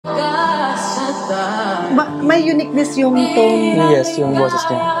May uniqueness yung tone. Yes, yung boses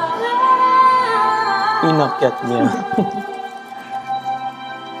niya. Inakyat niya.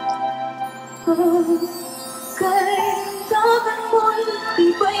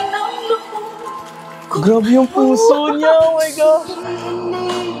 Grabe yung puso niya, oh my gosh!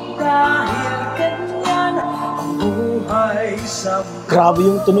 Grabe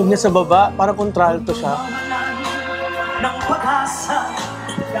yung tunog niya sa baba, parang kontralto siya.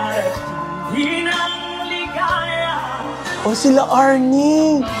 Oh, sila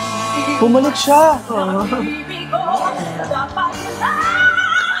Arnie! Bumalik siya! Oh.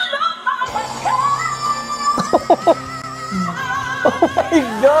 Oh my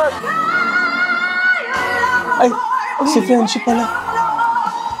God! Ay, si Frenchie pala.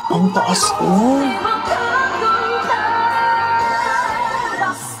 Ang taas mo.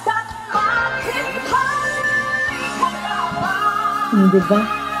 Hindi ba?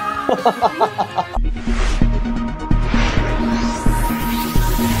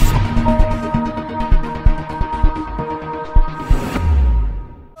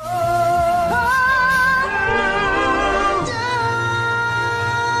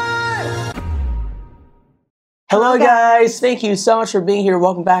 Hello guys, thank you so much for being here.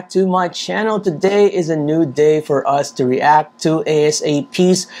 Welcome back to my channel. Today is a new day for us to react to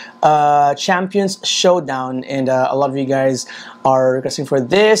ASAP's Champions Showdown, and a lot of you guys are requesting for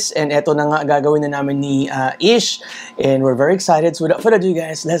this, and eto na nga gagawin na namin ni Ish, and we're very excited. So without further ado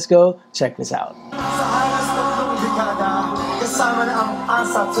guys, let's go check this out. Kasama na ang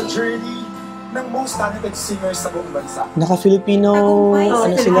asap sa journey ng most talented singers sa buong bansa. Naka-Filipino,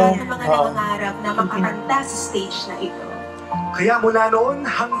 ano sila? Ang mga nangangarap na makakanta sa stage na ito. Kaya mula noon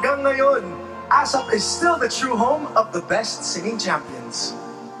hanggang ngayon, ASAP is still the true home of the best singing champions.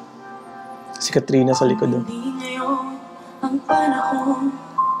 Si Katrina sa likod doon. Hindi ngayon ang panahon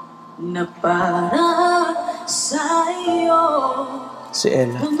na para sa iyo. Si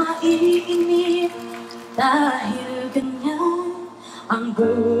Ella. Maiinip dahil ganyan ang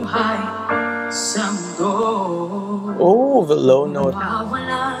buhay sa mundo. Oh, the low note.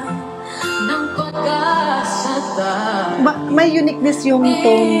 Mawalan ng pag-asa. May uniqueness yung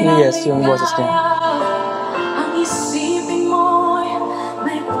tone. Yes, yung boses niya. Ang isipin mo'y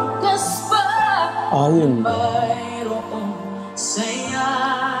may bukas pa. Ayun. Mayroong saya.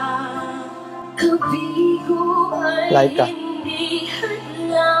 Kabigo ay Laika. hindi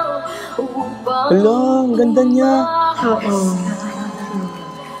hadlaw upang Hello, ang ganda niya. Oo.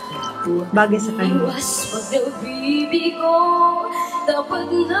 Bagay sa kanya. iwas pag-ibig ko,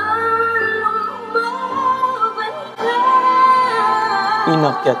 dapat na lumaban ka.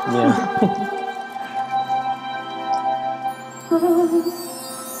 Inakyat niya.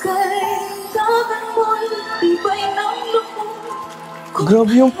 Kailangan mo'y iba'y ng loob.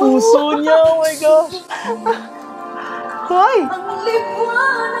 Grabe yung puso niya, oh my gosh! Hoy! Ang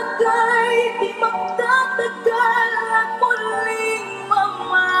liwanag ay di magtatagal at muling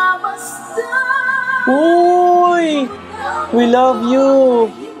mamamasdan. Uy! We love you,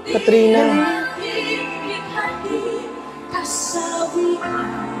 Katrina.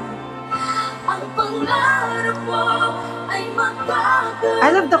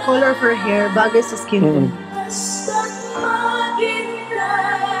 I love the color of her hair. Bagay sa skin ko.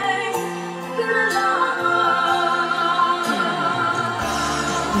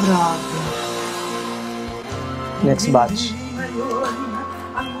 Grabe. Next batch.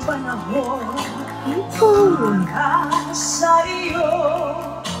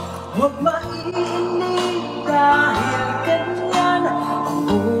 Huwag mainig dahil ganyan ang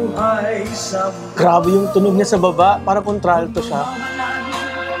buhay sa Grabe yung tunog niya sa baba, parang kontralto siya.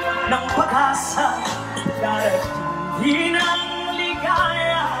 ng pag-asa dahil hindi ng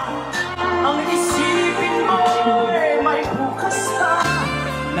ligaya ang isipin mo may bukas pa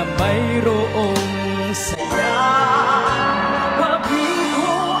na mayroong saya.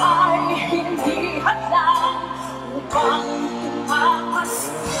 Kabigo ay hindi hadlang upang tumakas.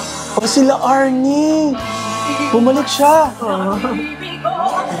 Oh, sila Arnie! Bumalik siya! Oh.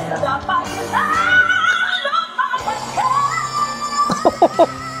 Dapat na lumaban ka.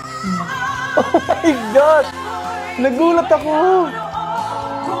 Oh my God! Nagulat ako!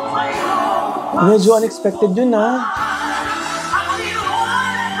 Medyo unexpected yun, ha?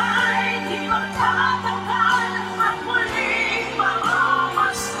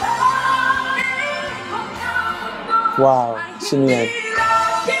 Wow, sino yan?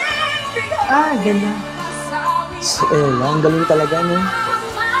 Ah, ganda. Si Ella, ang galing talaga, no?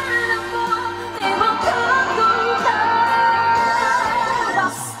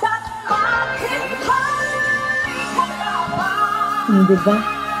 Hindi ba?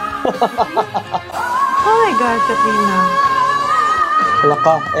 Oh my gosh, Katrina. Wala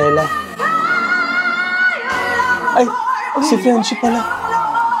ka, Ella. Ay, si Frenchie pala.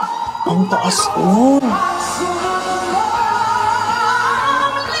 Ang taas nun.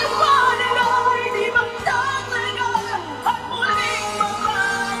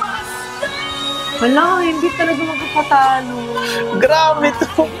 Wala, hindi talaga magkakatalo. Grabe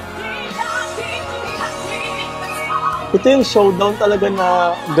to. Ito yung showdown talaga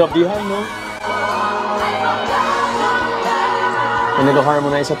na gabihan, no? May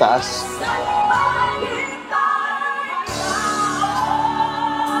nag-harmonize sa taas.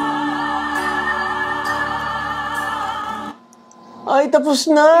 Ay, tapos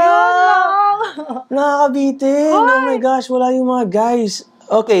na! Nakakabitin! Oh my gosh, wala yung mga guys.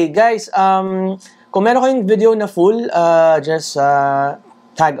 Okay, guys, kung meron kayong video na full, just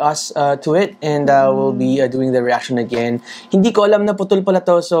tag us to it and we'll be doing the reaction again. Hindi ko alam na putol pala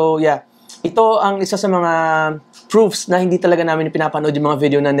to, so yeah. Ito ang isa sa mga proofs na hindi talaga namin pinapanood yung mga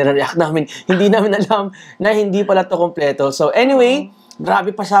video na nire-react namin. Hindi namin alam na hindi pala to kompleto. So anyway,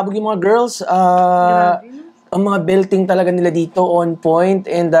 grabe pasabog yung mga girls. Ang mga belting talaga nila dito on point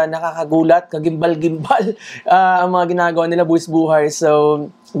and nakakagulat, kagimbal-gimbal ang mga ginagawa nila, buwis-buhay. So,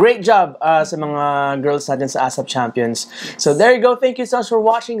 great job sa mga girls natin sa ASAP Champions. So, there you go. Thank you so much for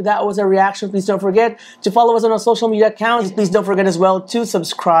watching. That was a reaction. Please don't forget to follow us on our social media accounts. Please don't forget as well to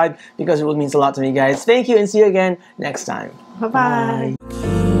subscribe because it really means a lot to me, guys. Thank you and see you again next time. Bye-bye.